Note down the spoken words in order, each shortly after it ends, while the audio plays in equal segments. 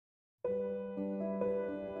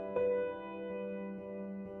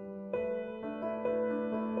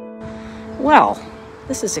Well,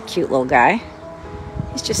 this is a cute little guy.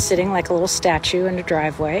 He's just sitting like a little statue in the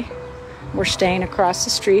driveway. We're staying across the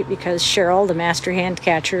street because Cheryl, the master hand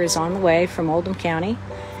catcher, is on the way from Oldham County.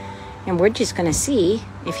 And we're just going to see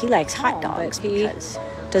if he likes hot dogs. He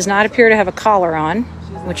does not appear to have a collar on,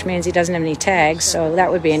 which means he doesn't have any tags, so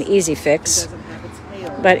that would be an easy fix.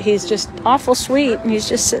 But he's just awful sweet, and he's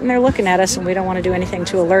just sitting there looking at us, and we don't want to do anything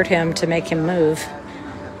to alert him to make him move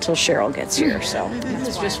until Cheryl gets here. So this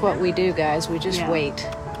is just what we do, guys. We just wait,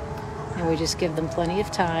 and we just give them plenty of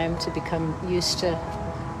time to become used to.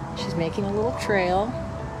 She's making a little trail.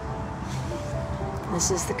 This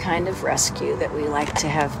is the kind of rescue that we like to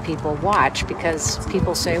have people watch, because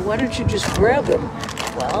people say, why don't you just grab him?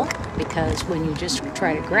 Well, because when you just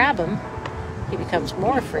try to grab him, he becomes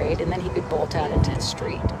more afraid, and then he could bolt out into the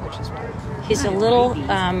street, which is why he's a little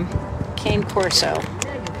cane Corso.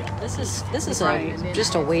 This is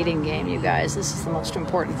just a waiting game, you guys. This is the most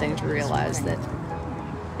important thing to realize, that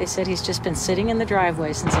they said he's just been sitting in the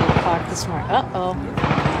driveway since 8 o'clock this morning. Uh-oh.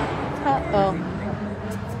 Uh-oh.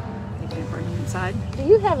 Inside. Do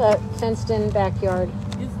you have a fenced-in backyard?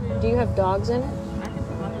 Do you have dogs in it?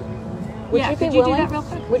 Would you be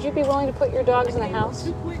willing? Would you be willing to put your dogs in the house?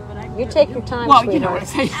 You take your time, sweetheart.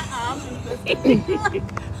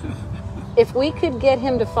 If we could get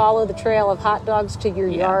him to follow the trail of hot dogs to your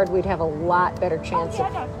yard, we'd have a lot better chance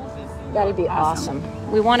of. That'd be awesome.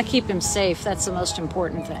 We want to keep him safe. That's the most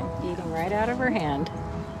important thing. Eating right out of her hand.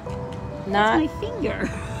 Not my finger.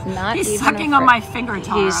 Not He's even sucking on my finger,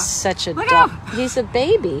 Tara. He's such a dog. He's a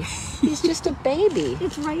baby. He's just a baby.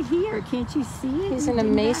 It's right here. Can't you see it? He's an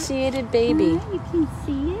emaciated baby. You can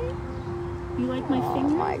see it? You like my finger?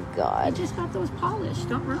 Oh my God. I just got those polished.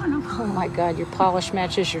 Don't ruin them. Oh my God, your polish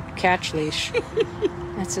matches your catch leash.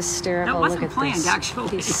 That's hysterical. That wasn't Look at planned, this. actually.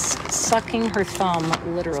 He's sucking her thumb,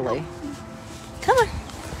 literally. Come on.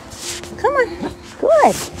 Come on.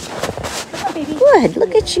 Good. Come on, baby. Good.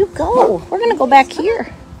 Look at you go. We're going to go back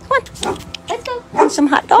here. Come on. Let's go. Want some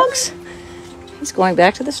hot dogs? He's going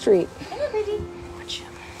back to the street. Come on, baby. Watch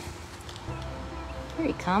him. Here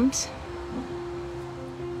he comes.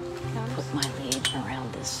 Put my lead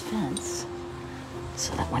around this fence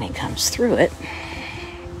so that when he comes through it,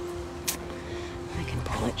 I can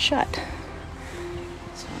pull it shut.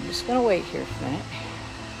 So I'm just going to wait here for a minute.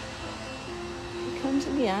 Here he comes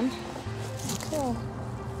again. Okay.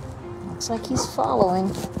 Looks like he's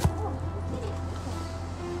following.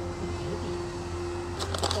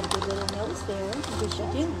 Got a good little nose there. Yes, you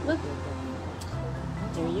do. Look.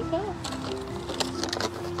 There you go.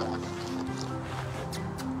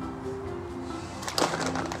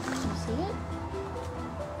 You see it?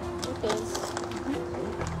 It is.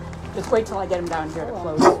 Just wait till I get him down here to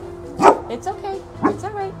close. It's okay. It's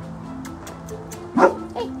all right.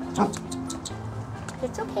 Hey.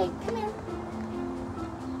 It's okay. Come here.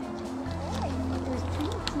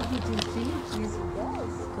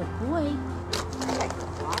 Good boy.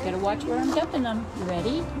 Gotta watch where I'm dumping them. You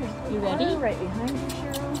ready? You ready? Right behind you,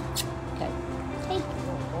 Cheryl. Okay. Hey.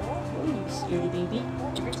 Oh, you scaredy baby.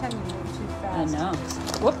 Every time you move too I fast. know.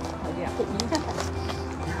 Whoop. Oh, yeah.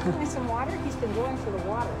 Nice some water. He's been going for the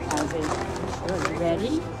water. How's it? Sure. You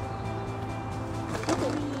ready?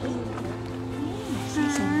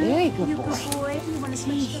 He's a very good boy. Good boy. You want to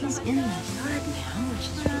See, he's in the yard now, which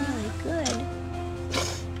is really good.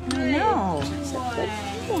 I know. He's a good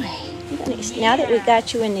boy. Now that we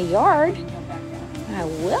got you in the yard, I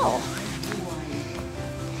will.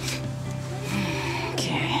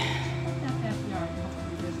 Okay.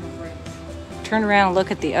 Turn around and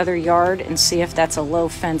look at the other yard and see if that's a low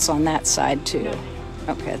fence on that side too.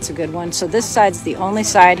 Okay, that's a good one. So this side's the only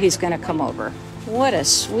side he's going to come over. What a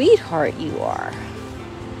sweetheart you are.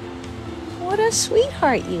 What a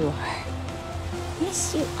sweetheart you are.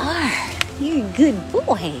 Yes, you are. You're a good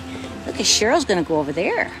boy. Look, Cheryl's going to go over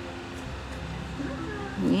there.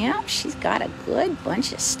 Yep, she's got a good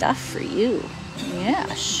bunch of stuff for you.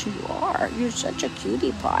 Yes, you are. You're such a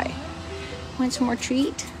cutie pie. Want some more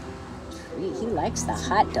treat? He likes the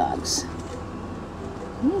hot dogs.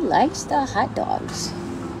 He likes the hot dogs.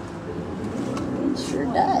 He sure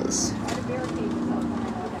does.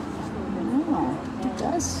 Oh, he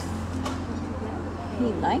does. He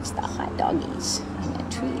likes the hot doggies and the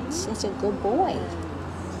treats. He's a good boy.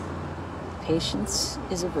 Patience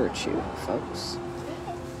is a virtue, folks.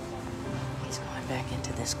 He's going back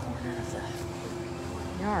into this corner of the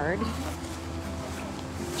yard,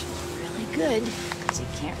 which is really good because he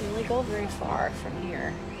can't really go very far from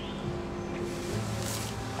here.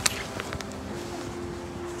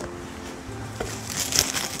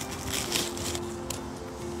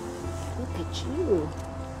 Look at you.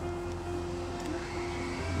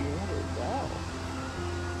 There we go.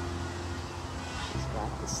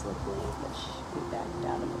 slip lead, but he backed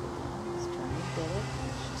out of it again. He's trying to get it.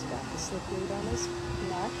 She's got the slip lead on his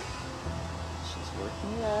neck. She's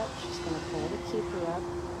working it up. She's going to pull the keeper up.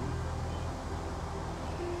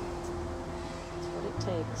 That's what it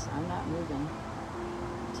takes. I'm not moving.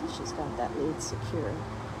 Tisha's got that lead secure.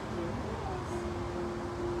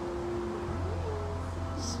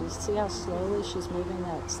 So you see how slowly she's moving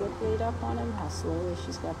that slip lead up on him? How slowly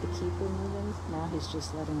she's got the keeper moving? Now he's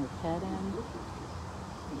just letting her pet in.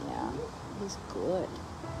 Yeah, he's good.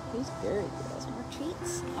 He's very good. More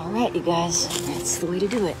treats. All right, you guys. That's the way to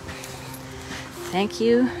do it. Thank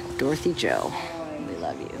you, Dorothy Joe. We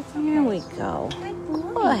love you. Here we go.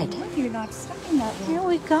 Good. You're not stuck in that Here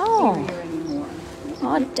we go. anymore.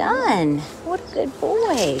 All done. What a good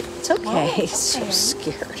boy. It's okay. He's so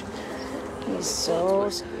scared. He's so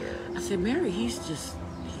scared. I said, Mary, he's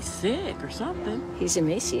sick or something. He's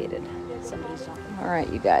emaciated. All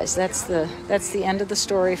right, you guys. That's the end of the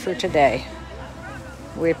story for today.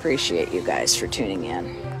 We appreciate you guys for tuning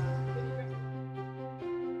in.